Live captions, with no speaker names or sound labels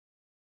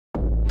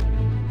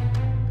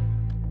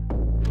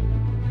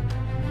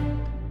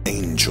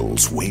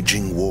angels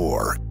waging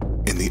war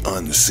in the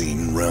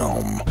unseen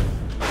realm.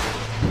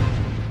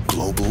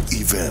 Global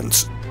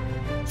events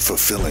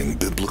fulfilling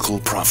biblical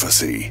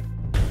prophecy.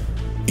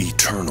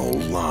 Eternal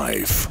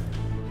life.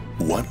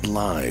 What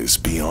lies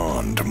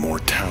beyond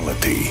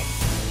mortality?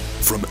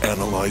 From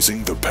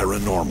analyzing the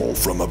paranormal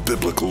from a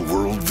biblical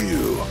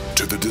worldview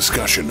to the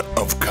discussion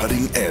of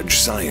cutting-edge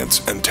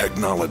science and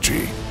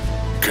technology,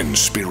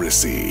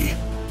 conspiracy,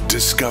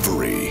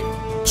 discovery,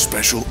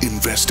 special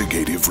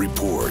investigative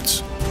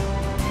reports.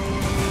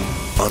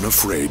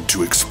 Unafraid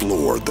to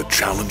explore the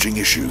challenging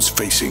issues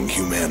facing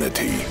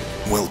humanity.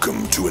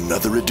 Welcome to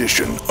another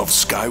edition of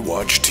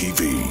Skywatch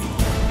TV.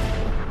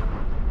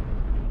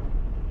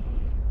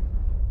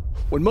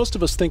 When most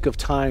of us think of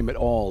time at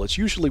all, it's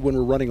usually when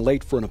we're running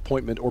late for an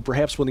appointment or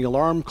perhaps when the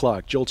alarm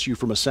clock jolts you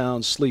from a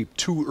sound sleep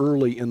too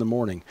early in the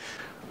morning.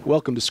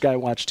 Welcome to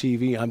Skywatch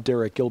TV. I'm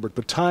Derek Gilbert.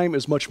 But time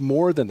is much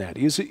more than that.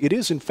 It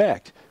is, in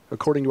fact,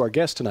 according to our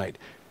guest tonight,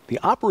 the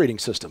operating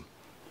system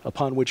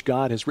upon which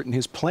God has written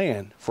his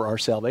plan for our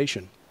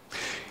salvation.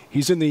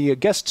 He's in the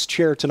guest's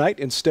chair tonight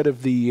instead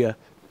of the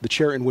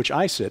chair in which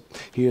I sit.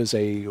 He is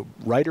a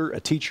writer, a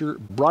teacher,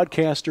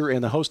 broadcaster,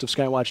 and the host of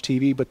Skywatch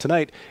TV. But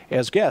tonight,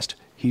 as guest,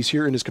 he's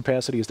here in his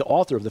capacity as the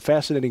author of the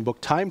fascinating book,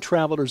 Time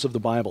Travelers of the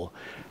Bible,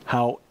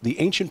 How the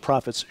Ancient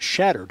Prophets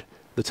Shattered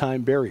the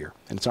Time Barrier.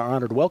 And it's our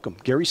honor to welcome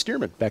Gary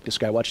Stearman back to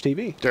Skywatch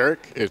TV.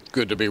 Derek, it's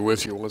good to be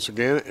with you once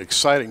again.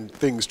 Exciting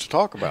things to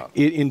talk about.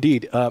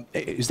 Indeed.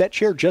 Is that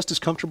chair just as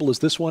comfortable as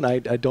this one? I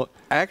don't...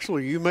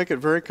 Actually, you make it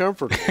very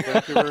comfortable.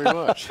 Thank you very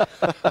much.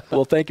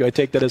 Well, thank you. I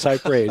take that as high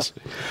praise.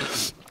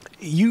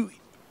 You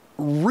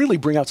really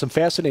bring out some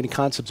fascinating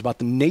concepts about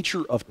the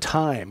nature of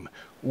time,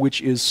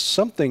 which is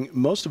something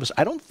most of us,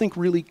 I don't think,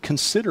 really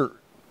consider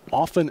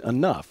often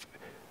enough,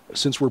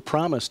 since we're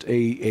promised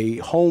a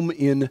home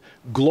in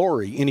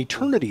glory, in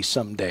eternity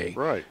someday,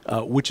 right.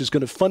 Which is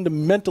going to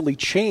fundamentally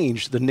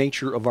change the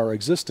nature of our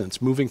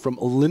existence, moving from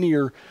a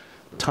linear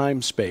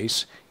time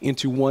space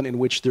into one in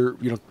which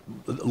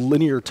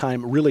linear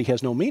time really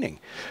has no meaning.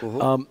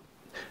 Mm-hmm.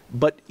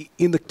 But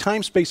in the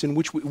time space in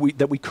which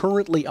that we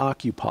currently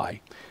occupy,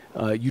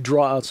 you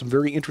draw out some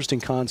very interesting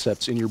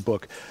concepts in your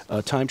book,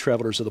 Time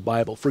Travelers of the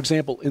Bible. For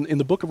example, in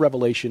the book of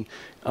Revelation,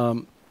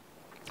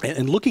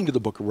 and looking to the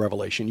book of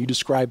Revelation, you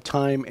describe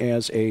time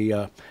as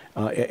a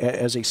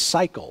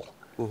cycle.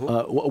 Mm-hmm.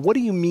 What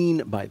do you mean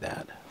by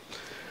that?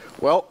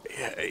 Well,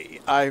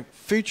 I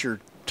feature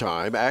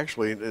time.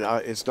 Actually,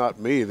 it's not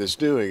me that's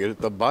doing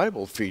it. The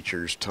Bible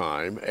features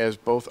time as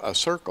both a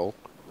circle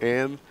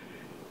and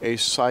a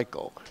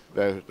cycle.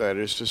 That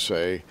is to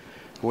say,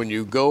 when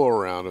you go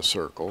around a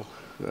circle,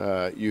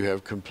 you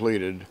have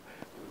completed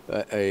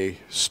a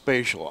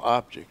spatial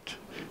object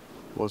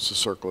once the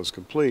circle is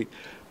complete.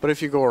 But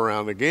if you go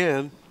around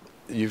again,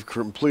 you've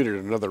completed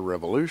another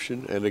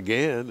revolution, and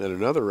again, and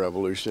another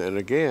revolution, and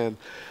again,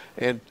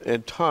 and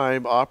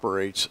time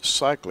operates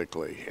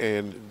cyclically.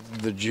 And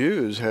the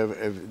Jews have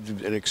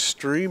an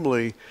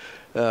extremely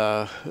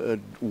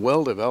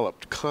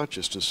well-developed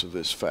consciousness of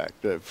this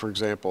fact. For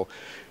example,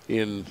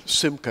 in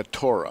Simchat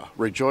Torah,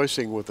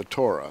 rejoicing with the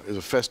Torah, is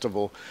a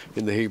festival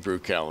in the Hebrew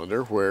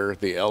calendar where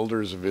the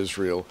elders of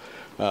Israel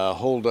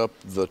hold up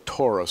the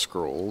Torah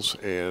scrolls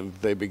and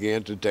they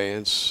began to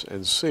dance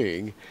and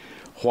sing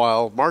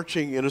while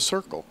marching in a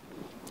circle.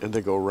 And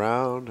they go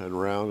round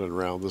and round and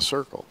round the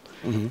circle.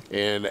 Mm-hmm.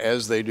 And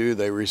as they do,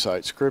 they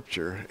recite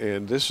Scripture.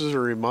 And this is a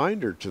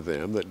reminder to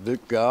them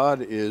that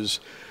God is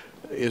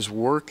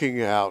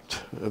working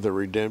out the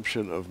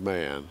redemption of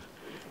man.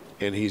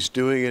 And he's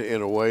doing it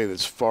in a way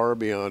that's far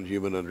beyond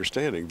human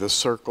understanding. The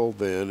circle,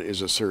 then,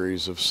 is a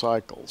series of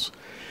cycles.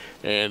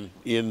 And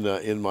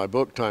in my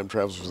book, Time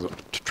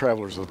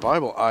Travelers of the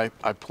Bible, I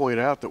point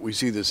out that we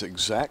see this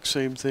exact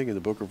same thing in the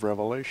book of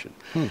Revelation.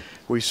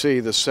 We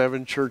see the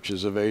 7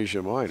 churches of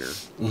Asia Minor.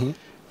 Mm-hmm.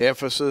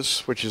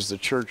 Ephesus, which is the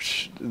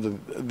church,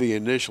 the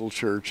initial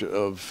church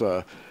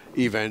of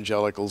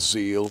evangelical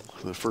zeal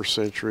in the first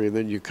century. And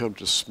then you come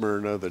to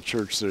Smyrna, the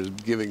church that is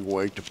giving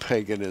way to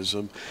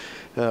paganism.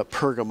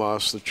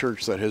 Pergamos, the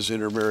church that has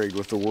intermarried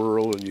with the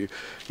world. And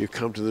you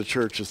come to the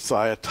church of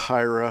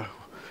Thyatira,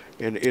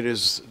 and it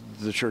is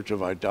the church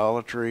of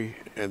idolatry.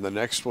 And the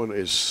next one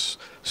is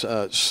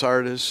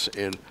Sardis,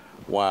 and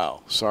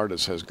wow,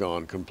 Sardis has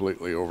gone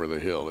completely over the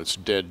hill. It's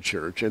dead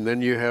church. And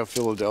then you have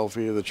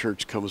Philadelphia, the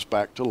church comes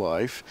back to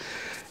life,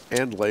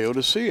 and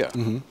Laodicea.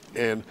 Mm-hmm.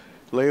 And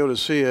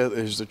Laodicea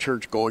is the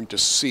church going to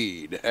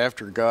seed.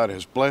 After God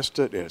has blessed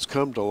it, it's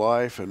come to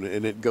life, and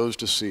it goes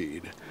to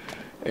seed.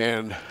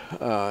 And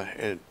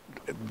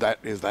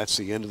that's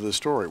the end of the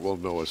story. Well,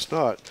 no, it's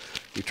not.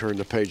 You turn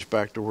the page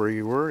back to where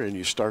you were, and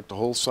you start the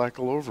whole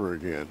cycle over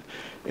again.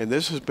 And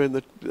this has been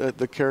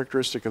the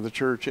characteristic of the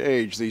church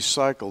age, these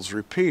cycles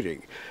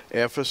repeating.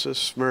 Ephesus,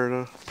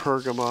 Smyrna,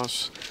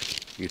 Pergamos,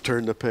 you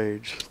turn the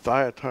page,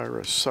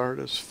 Thyatira,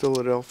 Sardis,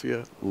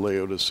 Philadelphia,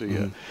 Laodicea.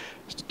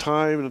 Mm-hmm.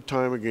 Time and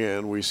time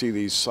again, we see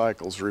these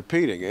cycles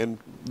repeating, and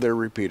they're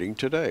repeating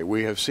today.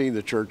 We have seen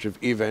the church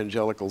of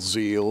evangelical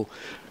zeal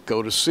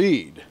go to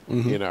seed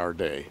in our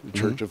day, the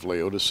church of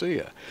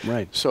Laodicea.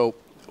 Right. So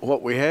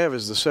what we have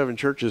is the seven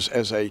churches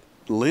as a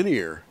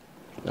linear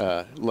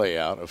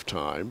layout of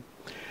time,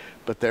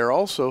 but they're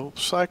also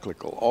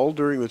cyclical. All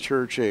during the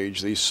church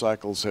age, these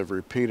cycles have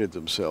repeated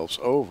themselves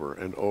over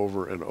and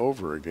over and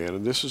over again,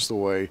 and this is the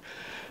way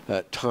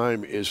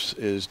time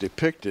is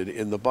depicted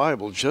in the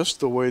Bible,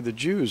 just the way the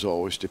Jews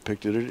always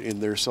depicted it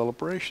in their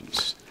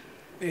celebrations.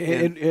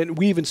 And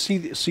we even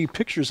see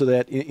pictures of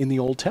that in the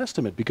Old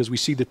Testament, because we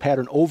see the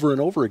pattern over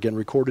and over again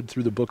recorded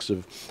through the books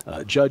of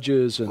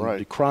Judges and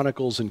the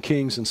Chronicles and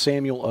Kings and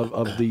Samuel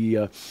of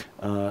the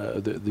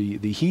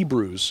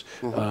Hebrews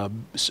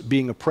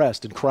being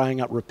oppressed and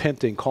crying out,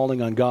 repenting,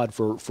 calling on God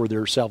for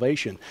their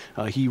salvation.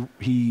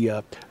 He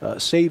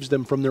saves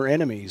them from their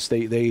enemies.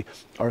 They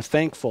are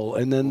thankful,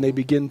 and then they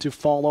begin to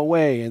fall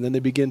away, and then they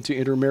begin to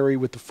intermarry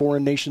with the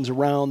foreign nations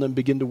around them,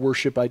 begin to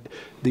worship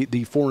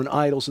the foreign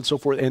idols and so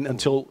forth, and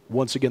until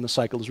once again the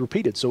cycle is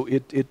repeated. So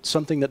it's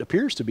something that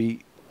appears to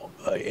be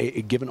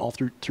given all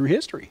through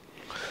history.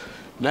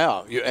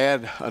 Now, you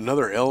add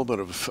another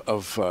element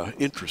of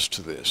interest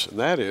to this, and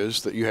that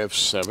is that you have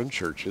seven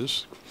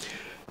churches,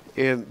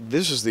 and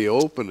this is the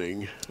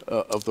opening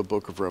of the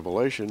book of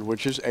Revelation,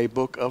 which is a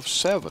book of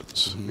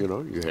sevens. You know,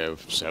 you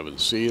have seven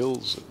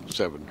seals, and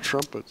seven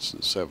trumpets,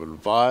 and seven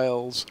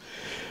vials,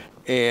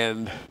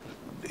 and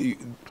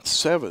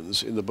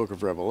sevens in the book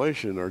of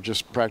Revelation are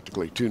just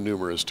practically too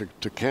numerous to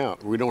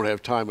count. We don't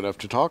have time enough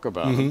to talk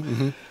about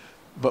them.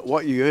 But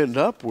what you end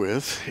up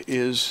with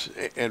is,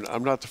 and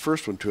I'm not the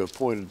first one to have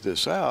pointed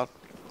this out,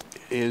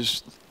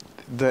 is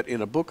that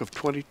in a book of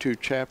 22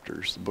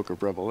 chapters, the book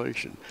of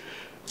Revelation,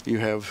 you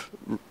have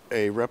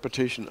a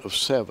repetition of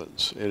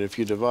sevens. And if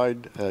you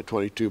divide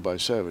 22 by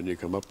 7, you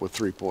come up with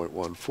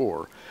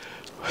 3.14.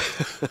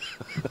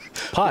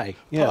 Pi,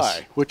 yes.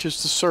 Pi, which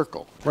is the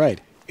circle. Right.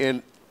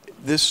 And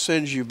this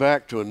sends you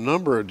back to a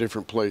number of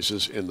different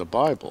places in the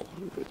Bible.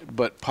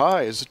 But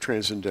pi is a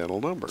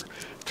transcendental number,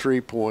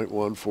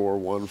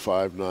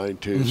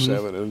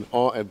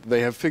 3.141592 and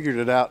they have figured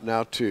it out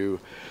now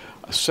to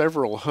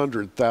several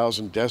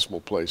 100,000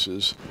 decimal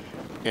places,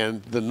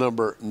 and the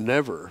number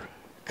never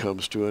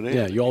comes to an end.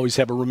 Yeah, you always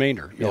have a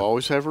remainder. You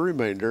always have a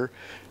remainder,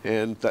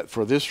 and that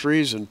for this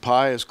reason,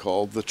 pi is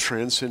called the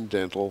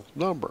transcendental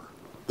number.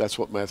 That's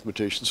what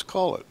mathematicians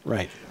call it.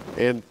 Right.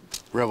 And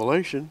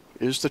Revelation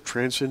is the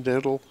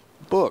transcendental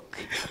book.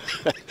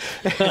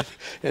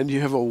 And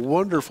you have a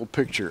wonderful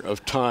picture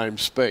of time,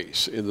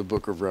 space in the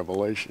book of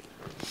Revelation.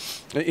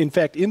 In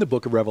fact, in the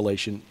book of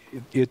Revelation,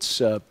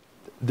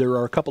 there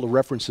are a couple of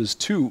references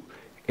to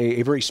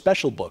a very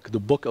special book, the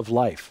Book of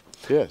Life.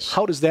 Yes.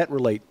 How does that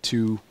relate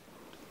to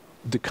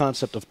the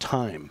concept of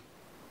time?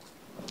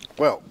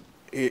 Well,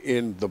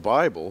 in the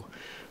Bible,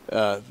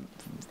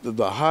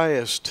 the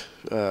highest,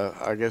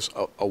 I guess,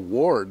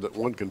 award that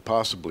one can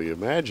possibly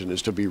imagine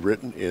is to be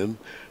written in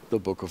the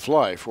Book of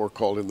Life, or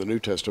called in the New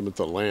Testament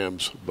the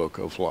Lamb's Book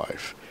of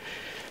Life.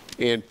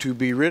 And to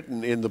be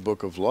written in the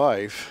Book of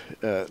Life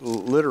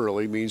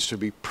literally means to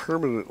be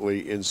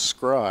permanently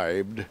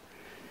inscribed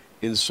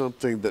in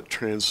something that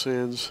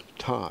transcends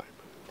time.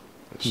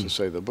 That's to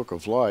say, the Book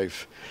of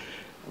Life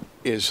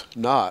is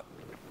not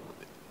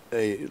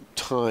a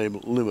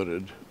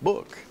time-limited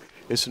book.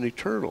 It's an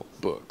eternal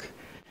book.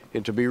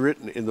 And to be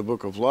written in the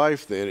Book of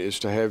Life, then, is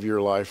to have your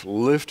life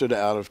lifted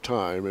out of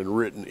time and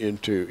written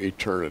into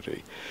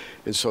eternity.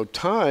 And so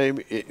time,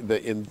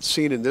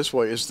 seen in this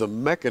way, is the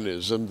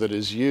mechanism that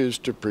is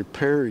used to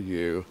prepare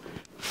you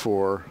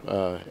for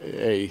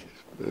a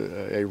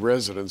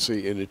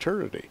residency in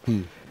eternity.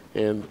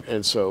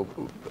 And so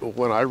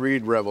when I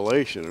read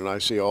Revelation and I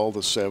see all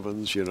the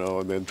sevens, you know,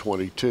 and then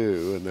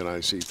 22, and then I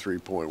see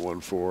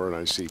 3.14, and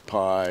I see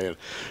pi, and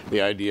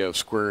the idea of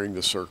squaring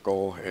the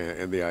circle,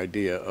 and the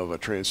idea of a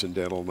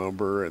transcendental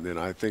number, and then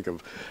I think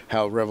of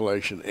how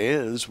Revelation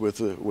ends with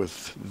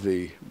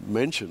the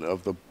mention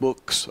of the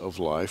books of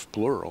life,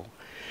 plural,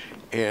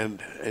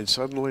 and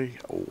suddenly,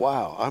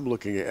 wow, I'm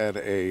looking at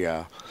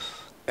a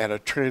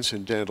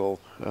transcendental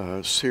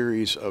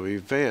series of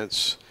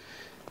events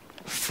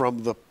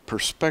from the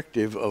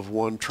perspective of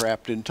one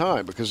trapped in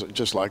time, because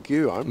just like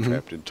you, I'm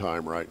trapped in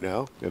time right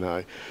now, and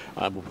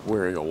I'm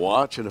wearing a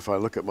watch, and if I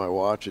look at my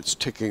watch, it's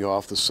ticking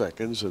off the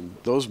seconds, and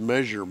those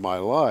measure my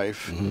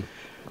life.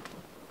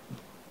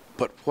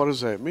 But what does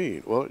that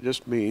mean? Well, it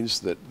just means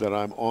that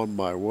I'm on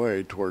my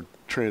way toward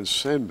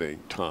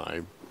transcending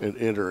time and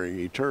entering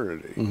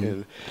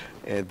eternity.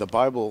 And the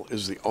Bible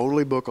is the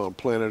only book on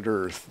planet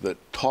Earth that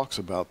talks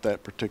about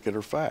that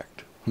particular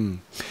fact.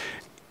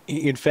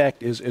 In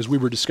fact, as we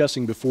were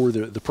discussing before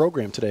the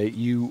program today,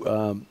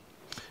 you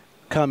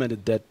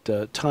commented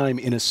that time,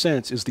 in a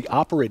sense, is the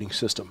operating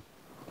system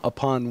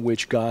upon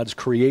which God's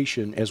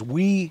creation, as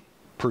we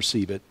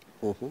perceive it,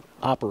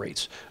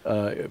 operates,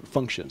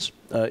 functions.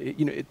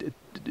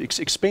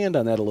 Expand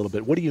on that a little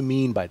bit. What do you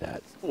mean by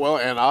that? Well,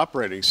 an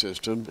operating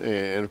system,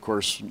 and of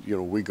course,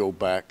 we go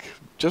back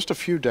just a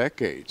few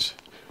decades.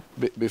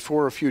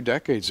 Before a few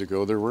decades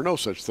ago, there were no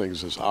such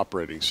things as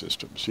operating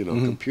systems,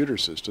 computer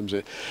systems.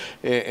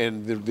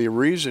 And the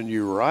reason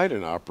you write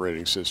an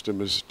operating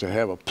system is to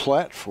have a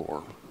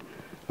platform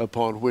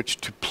upon which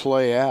to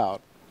play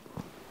out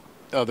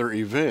other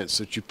events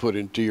that you put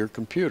into your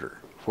computer,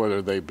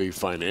 whether they be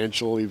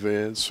financial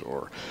events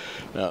or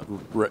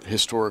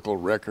historical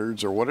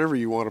records or whatever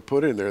you want to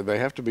put in there. They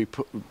have to be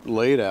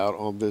laid out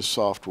on this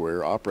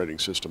software operating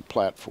system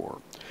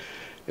platform.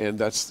 And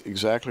that's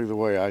exactly the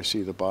way I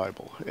see the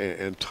Bible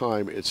and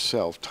time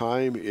itself.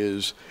 Time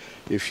is,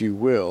 if you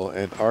will,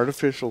 an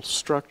artificial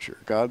structure.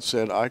 God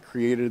said, I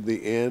created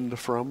the end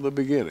from the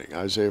beginning,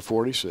 Isaiah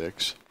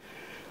 46,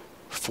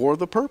 for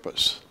the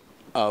purpose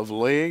of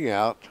laying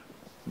out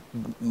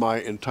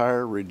my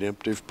entire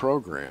redemptive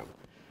program.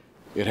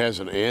 It has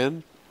an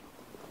end,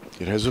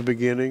 it has a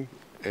beginning,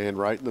 and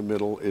right in the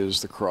middle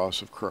is the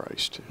cross of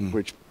Christ,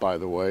 which, by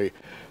the way,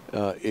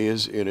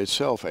 is in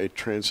itself a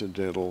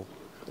transcendental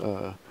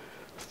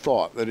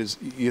thought. That is,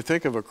 you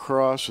think of a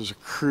cross as a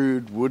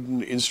crude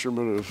wooden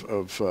instrument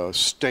of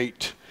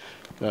state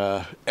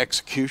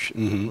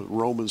execution,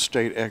 Roman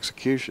state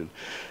execution.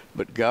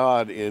 But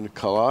God in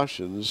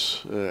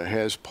Colossians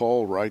has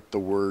Paul write the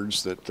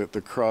words that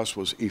the cross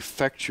was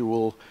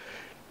effectual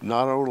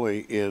not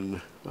only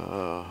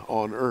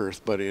on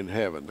earth but in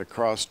heaven. The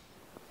cross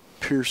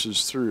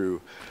pierces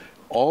through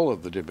all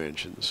of the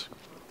dimensions,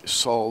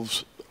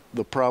 solves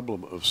the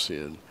problem of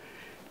sin,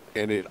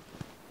 and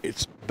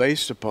it's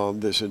based upon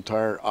this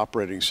entire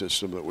operating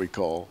system that we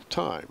call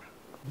time.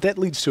 That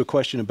leads to a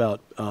question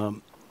about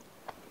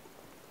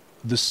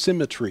the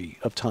symmetry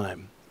of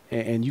time.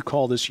 And you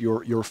call this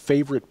your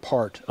favorite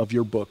part of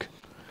your book,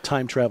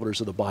 Time Travelers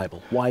of the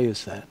Bible. Why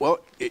is that? Well,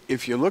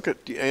 if you look at,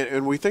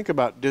 and we think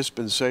about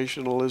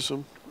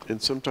dispensationalism,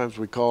 and sometimes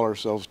we call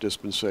ourselves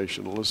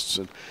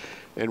dispensationalists,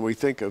 and we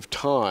think of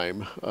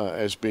time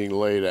as being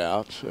laid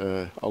out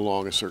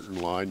along a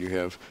certain line. You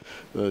have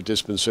the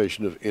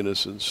dispensation of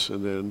innocence,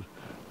 and then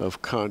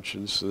of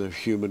conscience, and of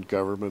human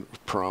government,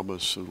 of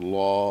promise, and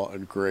law,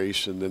 and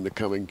grace, and then the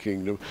coming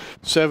kingdom.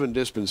 7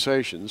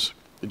 dispensations,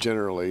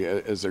 generally,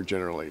 as they're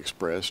generally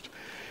expressed.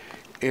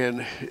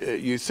 And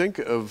you think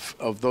of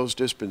those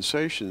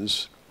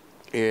dispensations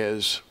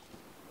as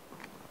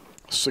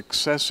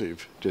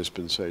successive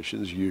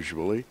dispensations,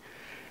 usually,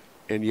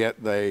 and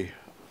yet they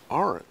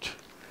aren't.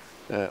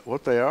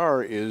 What they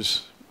are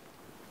is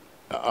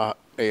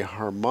a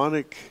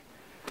harmonic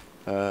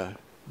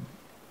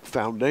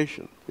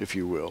foundation, if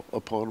you will,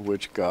 upon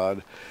which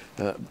God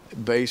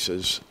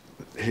bases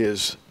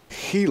his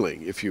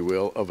healing, if you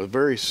will, of a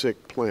very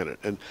sick planet.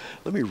 And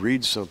let me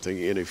read something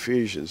in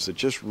Ephesians that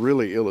just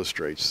really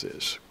illustrates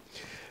this.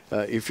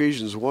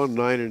 Ephesians 1,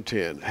 9 and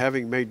 10,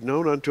 having made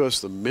known unto us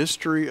the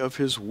mystery of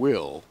his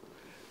will,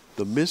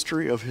 the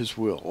mystery of his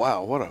will.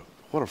 Wow,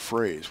 what a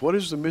phrase. What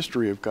is the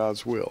mystery of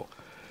God's will?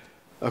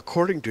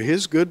 According to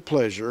his good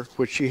pleasure,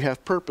 which he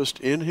hath purposed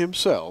in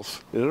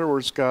himself. In other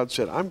words, God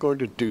said, I'm going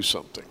to do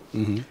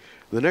something.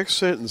 The next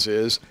sentence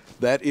is,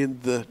 that in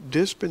the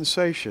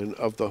dispensation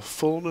of the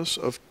fullness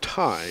of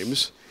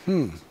times,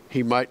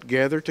 he might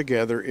gather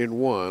together in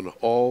one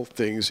all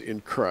things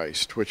in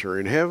Christ, which are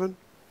in heaven,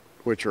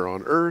 which are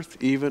on earth,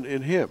 even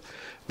in him.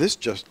 This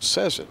just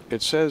says it.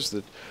 It says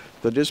that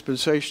the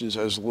dispensations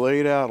as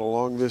laid out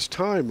along this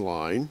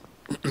timeline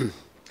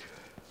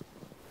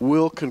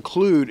will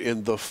conclude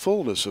in the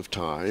fullness of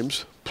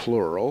times,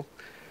 plural,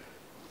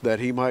 that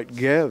he might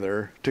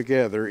gather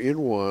together in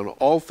one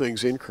all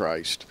things in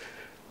Christ,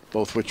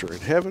 both which are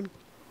in heaven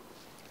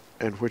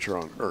and which are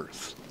on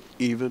earth,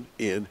 even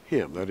in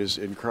him, that is,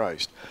 in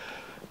Christ.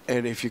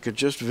 And if you could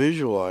just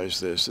visualize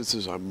this, this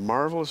is a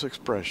marvelous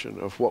expression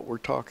of what we're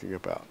talking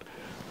about.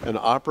 An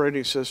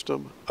operating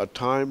system, a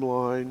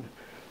timeline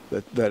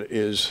that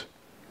is,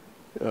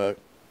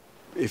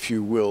 if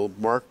you will,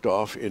 marked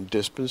off in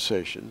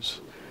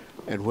dispensations.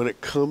 And when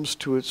it comes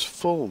to its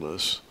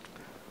fullness,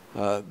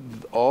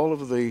 all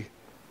of the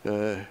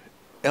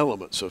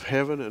elements of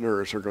heaven and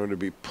earth are going to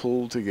be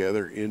pulled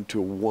together into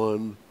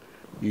one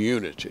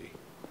unity.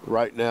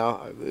 Right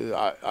now,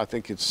 I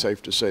think it's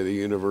safe to say the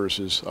universe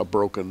is a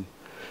broken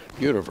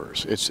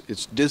universe.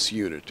 It's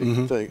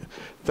disunity,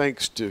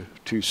 thanks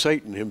to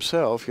Satan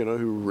himself,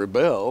 who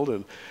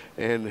rebelled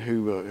and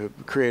who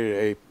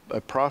created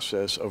a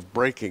process of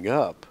breaking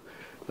up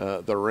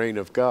the reign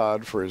of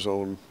God for his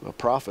own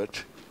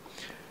profit.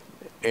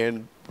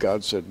 And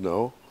God said,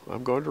 no,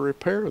 I'm going to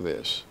repair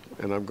this.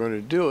 And I'm going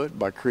to do it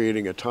by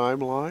creating a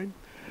timeline.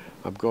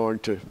 I'm going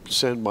to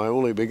send my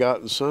only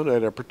begotten Son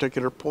at a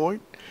particular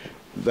point,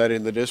 that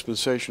in the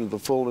dispensation of the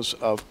fullness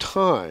of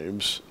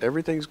times,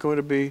 everything's going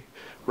to be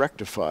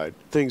rectified.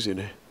 Things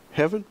in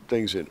heaven,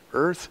 things in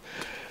earth.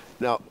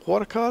 Now,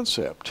 what a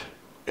concept.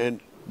 And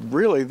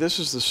really, this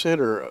is the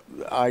center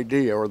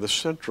idea or the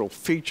central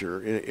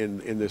feature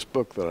in this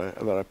book that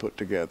I put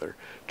together,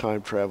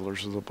 Time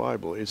Travelers of the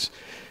Bible.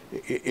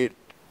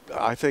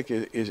 I think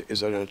it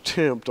is an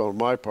attempt on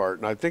my part,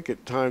 and I think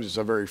at times it's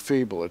a very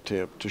feeble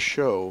attempt to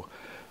show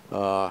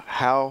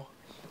how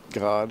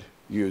God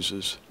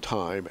uses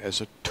time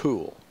as a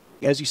tool.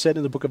 As you said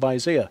in the book of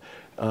Isaiah,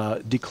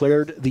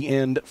 declared the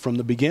end from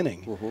the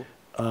beginning.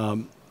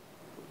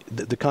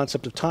 The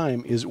concept of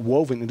time is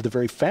woven into the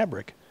very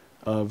fabric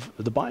of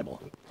the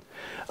Bible.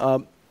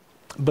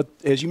 But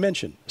as you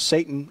mentioned,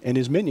 Satan and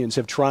his minions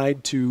have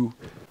tried to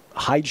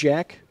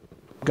hijack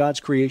God's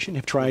creation,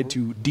 have tried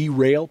to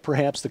derail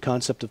perhaps the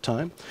concept of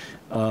time.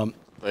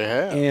 They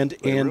have. And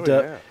They really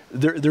have.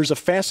 there's a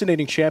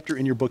fascinating chapter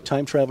in your book,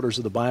 Time Travelers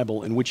of the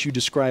Bible, in which you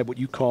describe what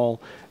you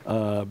call,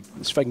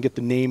 if I can get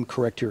the name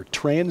correct here,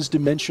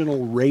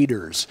 transdimensional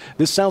raiders.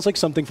 This sounds like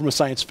something from a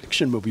science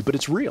fiction movie, but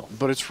it's real.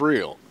 But it's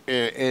real.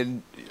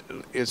 And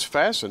it's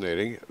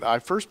fascinating. I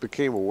first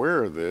became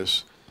aware of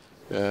this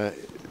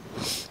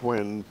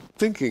when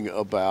thinking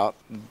about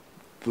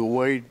the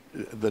way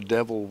the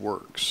devil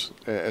works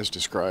as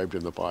described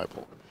in the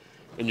Bible.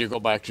 And you go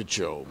back to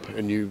Job,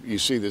 and you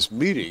see this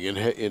meeting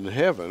in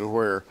heaven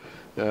where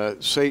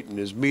Satan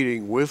is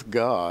meeting with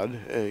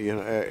God,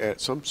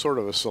 at some sort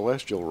of a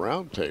celestial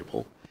round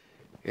table,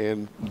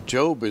 and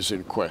Job is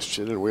in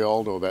question, and we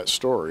all know that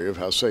story of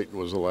how Satan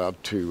was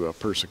allowed to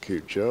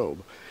persecute Job.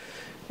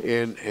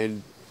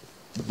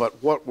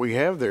 But what we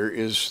have there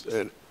is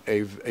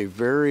a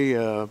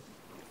very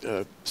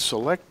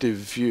selective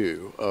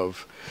view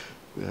of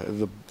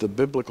the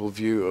biblical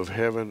view of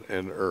heaven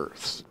and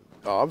earth.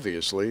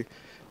 Obviously,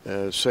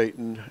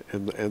 Satan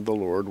and the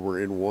Lord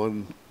were in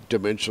one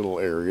dimensional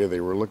area.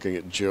 They were looking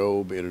at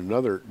Job in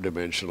another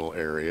dimensional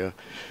area.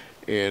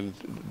 And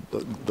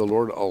the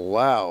Lord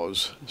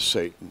allows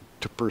Satan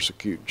to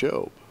persecute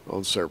Job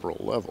on several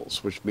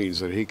levels, which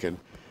means that he can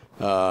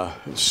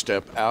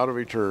step out of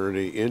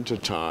eternity into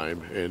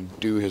time and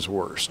do his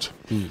worst.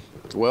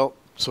 Well,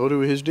 so do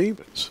his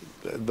demons,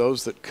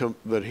 those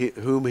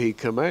whom he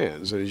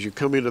commands. And as you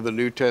come into the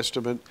New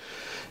Testament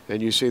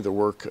and you see the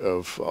work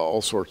of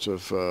all sorts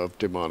of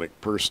demonic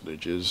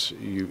personages,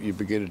 you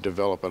begin to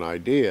develop an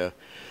idea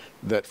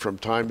that from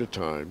time to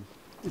time,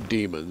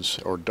 demons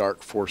or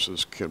dark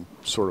forces can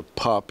sort of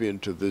pop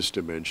into this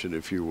dimension,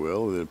 if you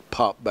will, and then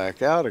pop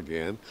back out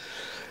again.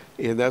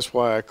 And that's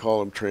why I call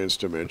them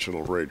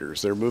transdimensional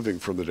raiders. They're moving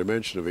from the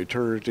dimension of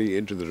eternity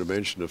into the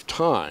dimension of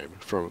time.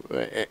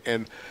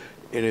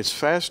 And it's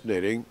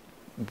fascinating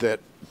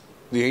that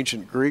the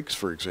ancient Greeks,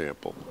 for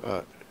example,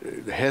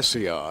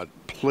 Hesiod,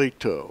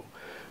 Plato,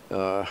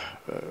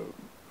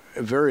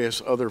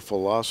 various other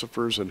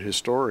philosophers and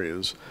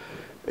historians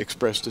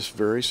expressed this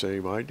very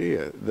same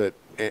idea, that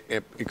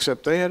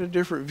except they had a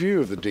different view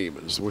of the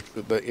demons, which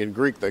in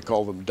Greek they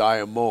call them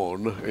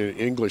daimon, in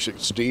English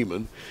it's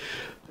demon,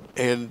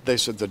 and they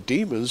said the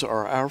demons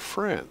are our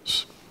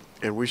friends,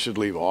 and we should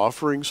leave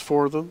offerings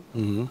for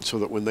them so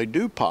that when they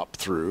do pop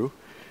through,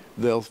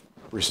 they'll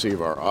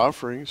receive our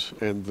offerings,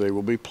 and they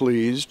will be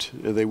pleased,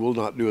 and they will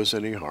not do us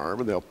any harm,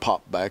 and they'll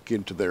pop back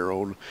into their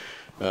own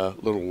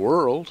little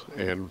world,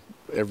 and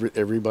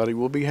everybody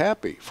will be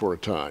happy for a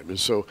time. And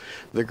so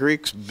the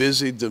Greeks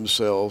busied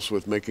themselves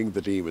with making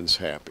the demons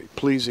happy,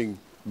 pleasing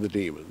the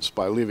demons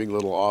by leaving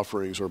little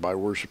offerings or by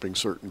worshiping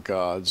certain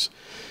gods.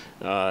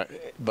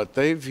 But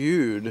they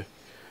viewed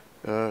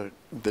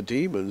the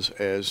demons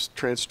as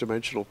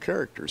transdimensional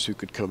characters who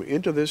could come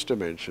into this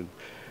dimension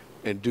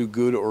and do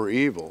good or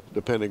evil,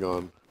 depending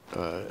on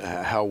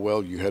how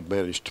well you had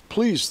managed to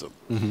please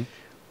them.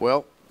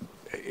 Well,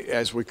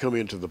 as we come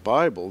into the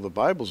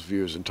Bible's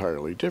view is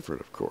entirely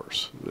different, of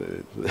course.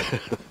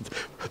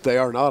 They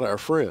are not our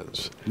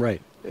friends.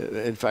 Right.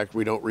 In fact,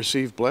 we don't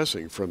receive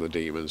blessing from the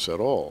demons at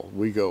all.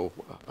 We go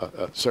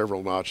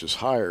several notches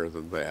higher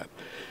than that.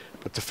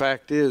 But the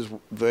fact is,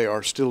 they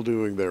are still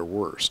doing their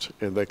worst,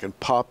 and they can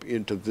pop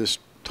into this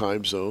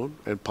time zone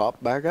and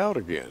pop back out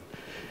again.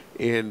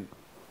 And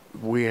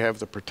we have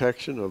the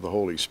protection of the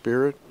Holy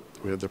Spirit.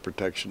 We have the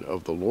protection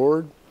of the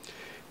Lord.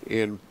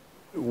 And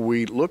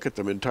we look at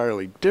them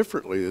entirely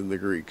differently than the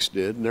Greeks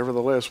did.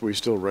 Nevertheless, we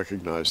still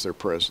recognize their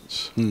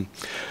presence.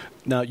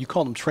 Now, you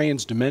call them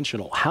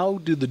transdimensional. How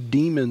do the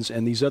demons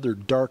and these other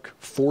dark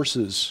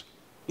forces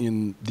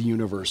in the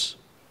universe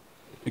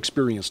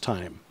experience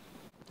time?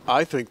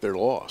 I think they're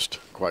lost,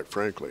 quite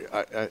frankly.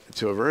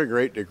 To a very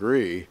great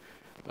degree,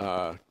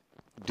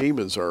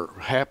 demons are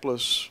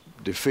hapless,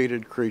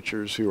 defeated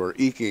creatures who are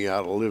eking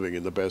out a living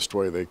in the best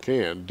way they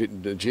can.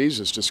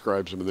 Jesus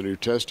describes them in the New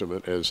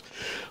Testament as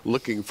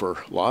looking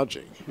for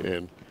lodging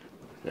and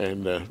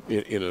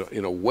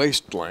in a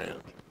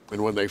wasteland.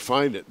 And when they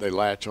find it, they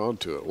latch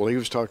onto it. Well, he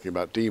was talking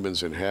about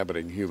demons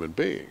inhabiting human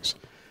beings.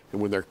 And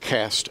when they're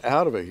cast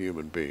out of a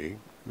human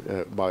being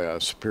by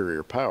a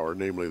superior power,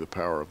 namely the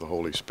power of the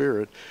Holy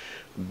Spirit,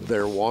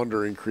 they're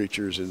wandering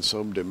creatures in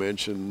some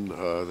dimension,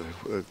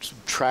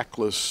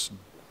 trackless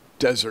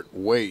desert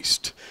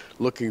waste,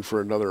 looking for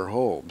another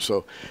home.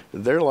 So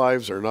their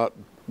lives are not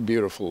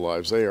beautiful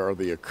lives. They are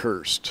the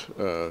accursed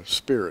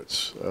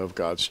spirits of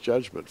God's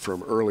judgment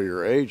from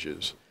earlier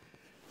ages.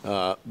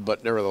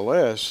 But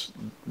nevertheless,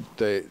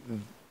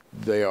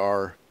 they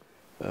are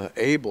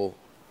able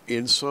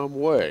in some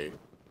way,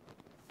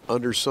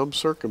 under some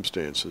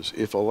circumstances,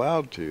 if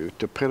allowed to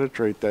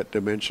penetrate that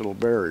dimensional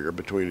barrier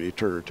between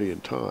eternity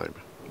and time.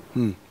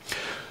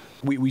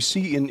 We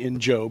see in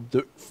Job,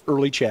 the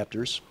early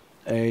chapters,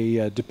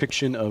 a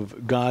depiction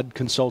of God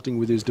consulting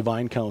with his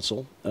divine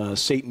counsel.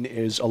 Satan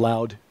is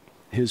allowed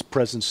his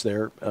presence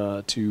there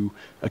to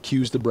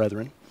accuse the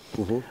brethren.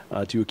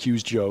 to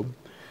accuse Job.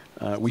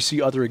 We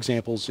see other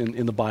examples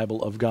in the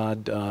Bible of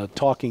God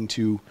talking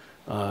to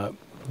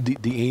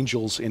the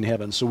angels in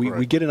heaven. So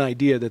we get an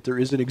idea that there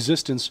is an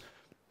existence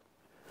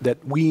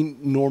that we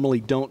normally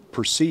don't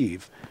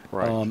perceive.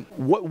 Right.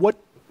 What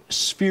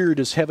sphere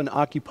does heaven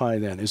occupy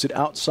then? Is it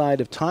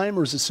outside of time,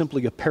 or is it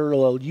simply a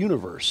parallel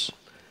universe?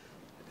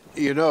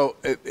 You know,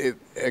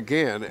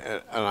 again,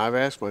 and I've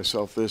asked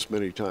myself this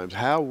many times,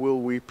 how will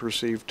we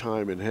perceive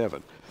time in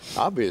heaven?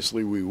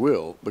 Obviously we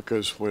will,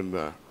 because when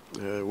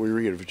we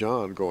read of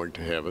John going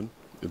to heaven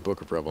in the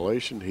book of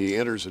Revelation, he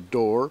enters a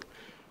door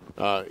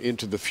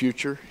into the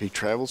future. He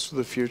travels to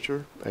the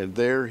future, and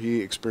there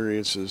he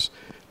experiences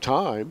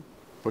time,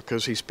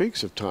 because he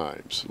speaks of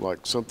times, like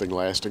something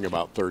lasting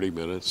about 30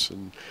 minutes.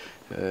 And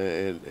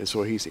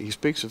so he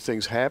speaks of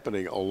things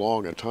happening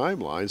along a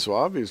timeline. So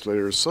obviously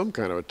there's some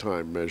kind of a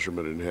time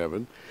measurement in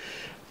heaven,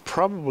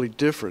 probably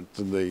different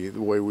than the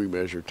way we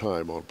measure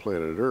time on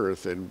planet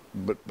Earth.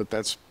 But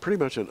that's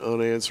pretty much an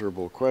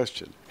unanswerable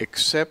question,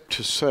 except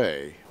to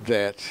say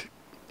that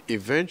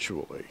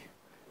eventually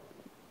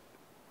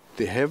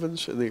the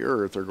heavens and the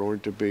earth are going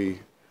to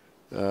be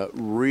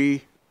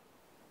recrafted,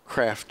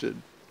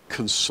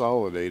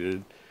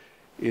 consolidated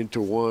into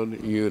one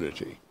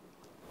unity.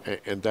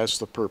 And that's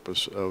the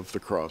purpose of the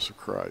cross of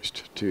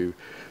Christ, to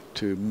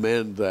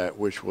mend that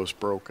which was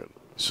broken.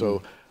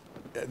 So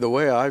the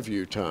way I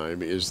view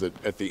time is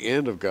that at the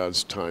end of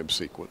God's time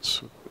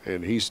sequence,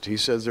 and he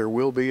says there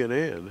will be an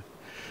end.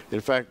 In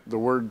fact, the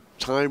word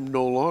time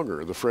no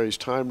longer, the phrase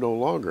time no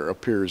longer,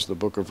 appears in the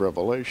book of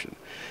Revelation.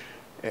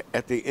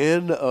 At the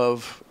end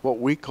of what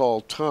we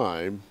call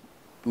time,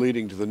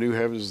 leading to the new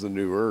heavens and the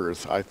new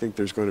earth, I think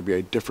there's going to be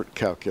a different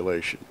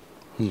calculation.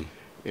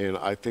 And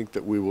I think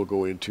that we will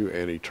go into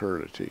an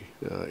eternity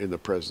in the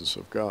presence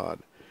of God.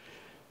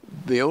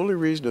 The only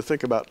reason to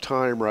think about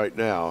time right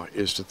now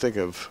is to think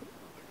of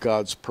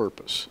God's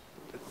purpose.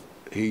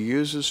 He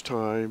uses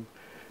time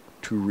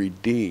to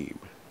redeem,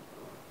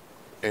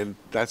 and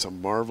that's a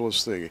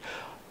marvelous thing.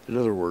 In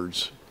other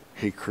words,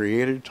 he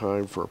created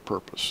time for a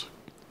purpose,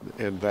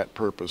 and that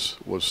purpose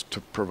was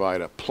to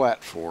provide a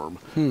platform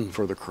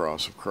for the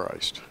cross of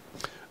Christ.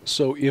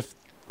 So if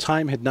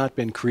time had not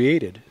been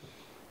created,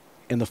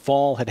 and the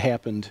fall had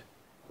happened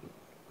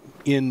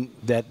in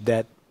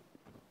that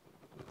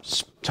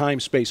time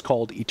space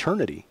called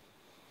eternity,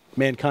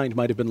 mankind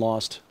might have been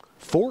lost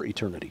for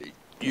eternity.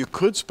 You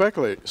could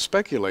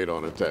speculate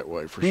on it that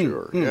way, for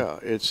sure. Yeah,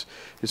 it's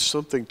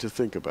something to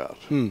think about.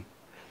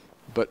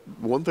 But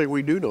one thing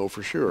we do know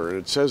for sure, and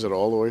it says it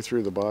all the way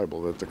through the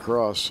Bible, that the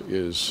cross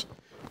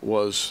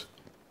was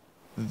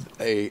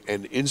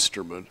an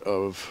instrument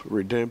of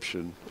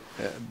redemption,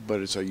 but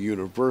it's a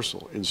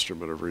universal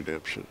instrument of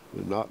redemption,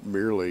 not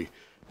merely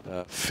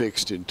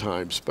fixed in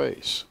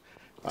time-space.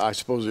 I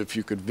suppose if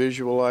you could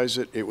visualize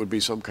it, it would be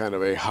some kind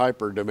of a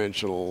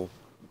hyperdimensional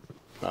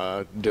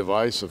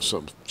device of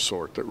some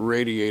sort that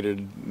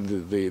radiated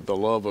the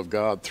love of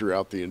God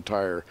throughout the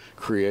entire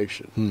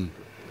creation.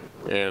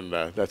 And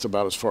that's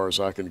about as far as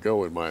I can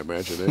go in my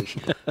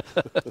imagination.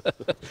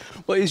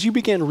 Well, as you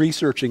began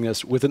researching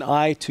this with an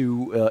eye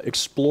to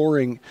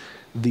exploring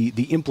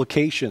the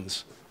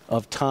implications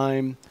of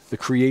time, the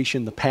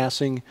creation, the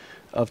passing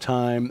of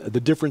time, the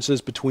differences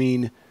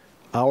between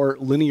our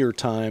linear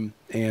time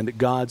and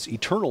God's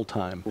eternal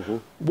time,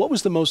 what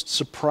was the most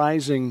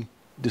surprising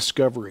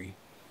discovery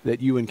that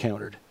you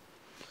encountered?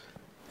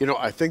 You know,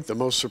 I think the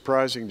most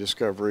surprising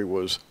discovery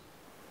was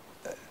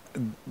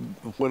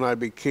when I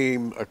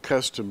became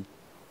accustomed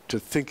to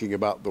thinking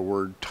about the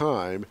word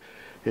time,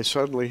 it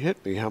suddenly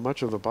hit me how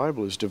much of the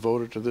Bible is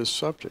devoted to this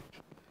subject.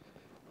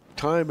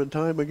 Time and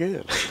time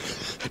again.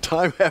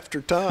 Time after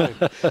time.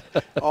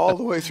 All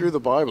the way through the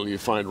Bible you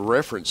find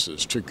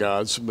references to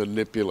God's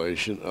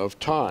manipulation of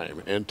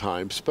time and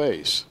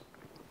time-space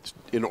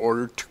in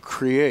order to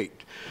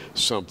create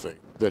something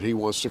that he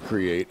wants to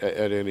create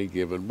at any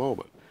given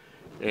moment.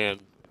 And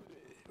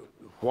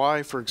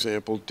why, for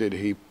example, did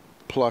he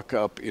pluck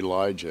up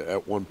Elijah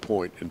at one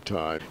point in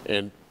time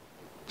and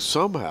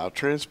somehow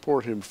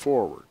transport him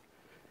forward,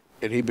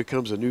 and he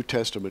becomes a New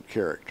Testament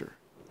character?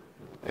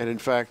 And in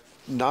fact,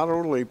 not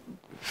only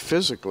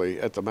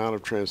physically at the Mount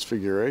of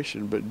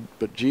Transfiguration,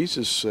 but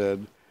Jesus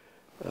said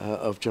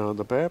of John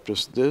the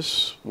Baptist,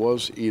 this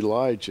was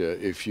Elijah,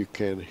 if you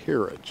can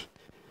hear it.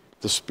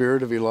 The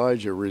spirit of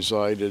Elijah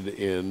resided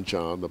in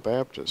John the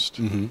Baptist,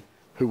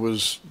 who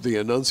was the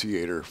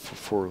annunciator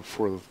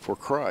for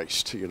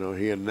Christ. You know,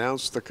 he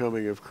announced the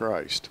coming of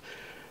Christ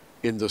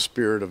in the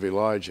spirit of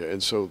Elijah.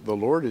 And so the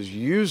Lord is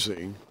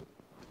using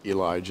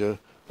Elijah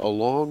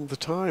along the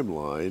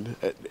timeline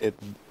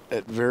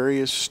at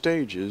various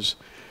stages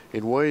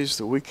in ways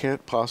that we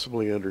can't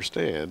possibly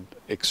understand,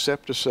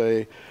 except to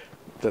say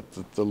that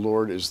the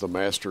Lord is the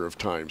master of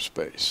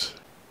time-space.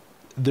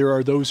 There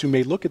are those who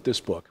may look at this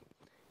book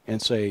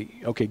and say,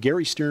 okay,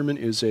 Gary Stearman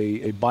is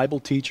a Bible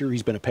teacher.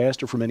 He's been a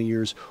pastor for many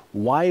years.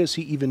 Why is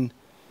he even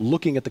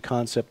looking at the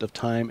concept of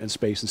time and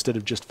space instead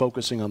of just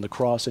focusing on the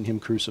cross and him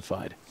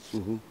crucified?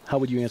 How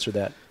would you answer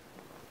that?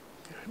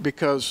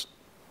 Because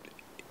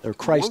Or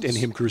Christ and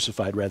him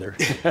crucified, rather.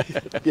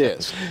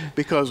 Yes,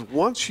 because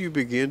once you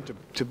begin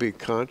to be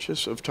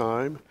conscious of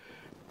time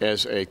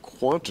as a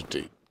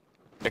quantity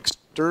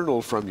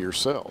external from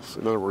yourself.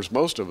 In other words,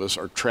 most of us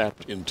are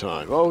trapped in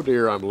time. Oh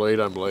dear, I'm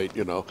late,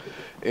 you know.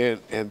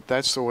 And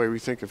that's the way we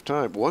think of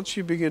time. Once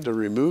you begin to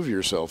remove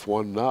yourself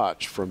one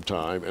notch from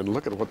time and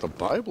look at what the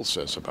Bible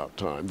says about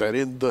time, that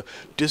in the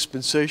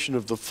dispensation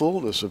of the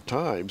fullness of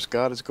times,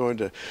 God is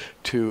going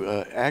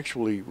to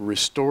actually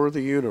restore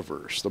the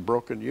universe, the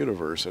broken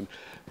universe.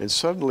 And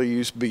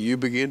suddenly you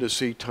begin to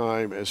see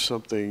time as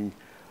something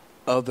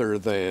other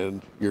than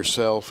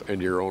yourself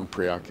and your own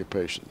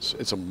preoccupations.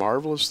 It's a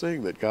marvelous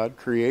thing that God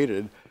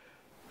created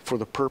for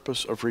the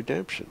purpose of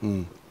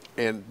redemption.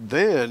 And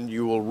then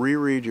you will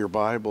reread your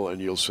Bible and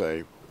you'll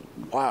say,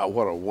 wow,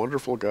 what a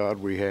wonderful God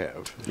we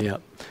have. Yeah.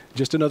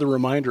 Just another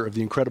reminder of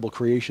the incredible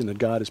creation that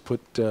God has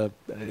put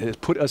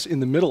us in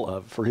the middle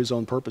of for his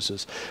own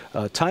purposes.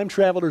 Time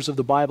Travelers of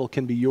the Bible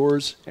can be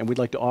yours, and we'd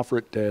like to offer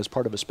it as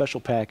part of a special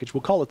package.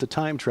 We'll call it the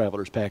Time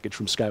Travelers package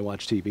from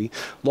Skywatch TV.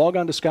 Log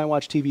on to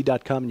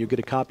skywatchtv.com and you'll get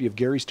a copy of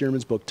Gary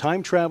Stearman's book,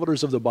 Time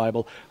Travelers of the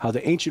Bible, How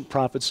the Ancient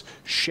Prophets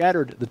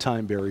Shattered the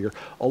Time Barrier,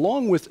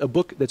 along with a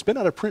book that's been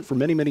out of print for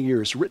many, many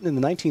years, written in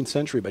the 19th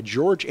century by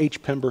George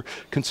H. Pember,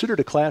 considered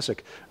a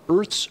classic,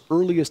 Earth's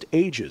Earliest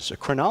Ages, a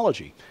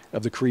chronology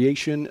of the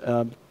creation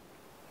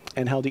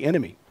and how the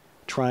enemy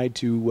tried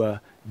to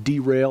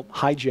derail,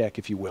 hijack,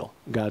 if you will,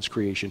 God's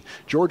creation.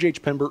 George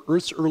H. Pember,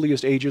 Earth's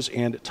Earliest Ages,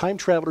 and Time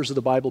Travelers of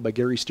the Bible by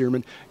Gary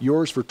Stearman.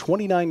 Yours for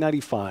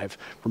 $29.95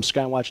 from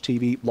Skywatch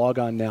TV. Log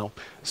on now,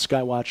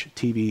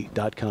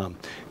 skywatchtv.com.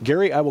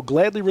 Gary, I will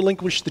gladly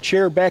relinquish the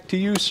chair back to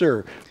you,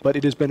 sir, but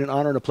it has been an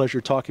honor and a pleasure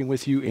talking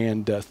with you,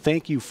 and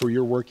thank you for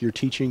your work, your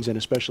teachings, and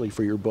especially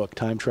for your book,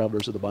 Time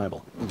Travelers of the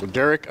Bible. Well,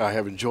 Derek, I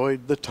have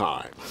enjoyed the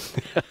time.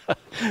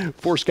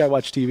 For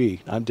Skywatch TV,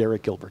 I'm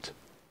Derek Gilbert.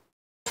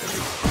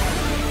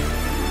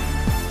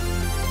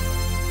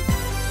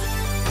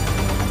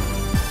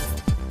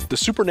 The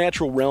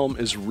supernatural realm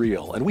is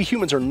real, and we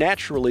humans are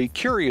naturally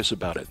curious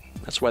about it.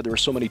 That's why there are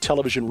so many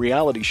television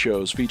reality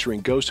shows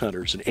featuring ghost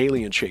hunters and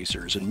alien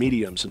chasers and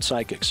mediums and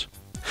psychics.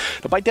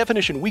 Now, by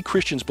definition, we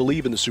Christians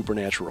believe in the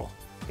supernatural,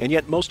 and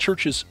yet most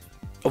churches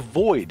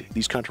avoid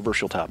these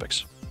controversial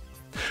topics.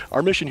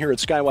 Our mission here at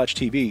Skywatch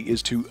TV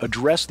is to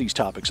address these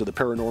topics of the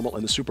paranormal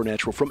and the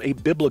supernatural from a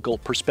biblical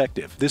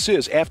perspective. This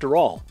is, after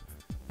all,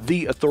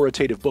 the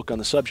authoritative book on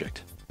the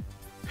subject.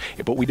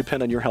 But we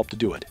depend on your help to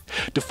do it.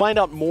 To find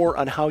out more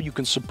on how you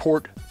can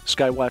support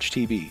Skywatch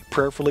TV,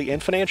 prayerfully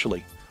and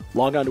financially,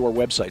 log on to our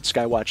website,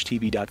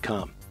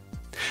 skywatchtv.com.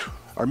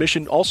 Our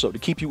mission also to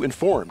keep you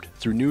informed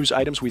through news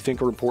items we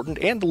think are important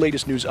and the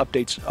latest news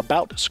updates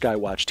about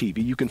Skywatch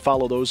TV. You can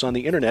follow those on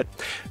the internet,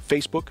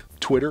 Facebook,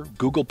 Twitter,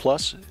 Google+,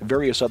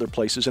 various other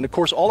places. And of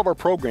course, all of our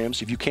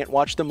programs, if you can't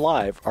watch them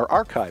live, are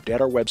archived at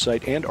our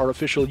website and our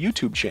official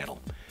YouTube channel.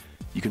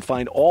 You can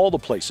find all the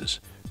places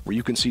where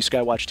you can see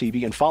Skywatch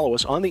TV and follow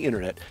us on the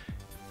internet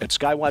at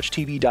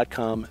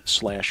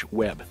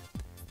skywatchtv.com/web.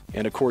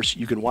 And of course,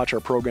 you can watch our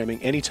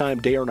programming anytime,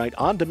 day or night,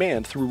 on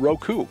demand through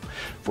Roku.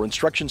 For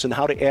instructions on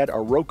how to add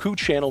our Roku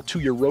channel to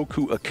your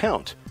Roku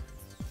account,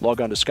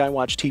 log on to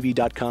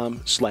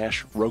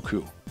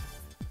skywatchtv.com/Roku.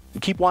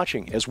 And keep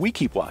watching as we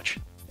keep watch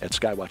at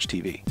Skywatch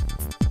TV.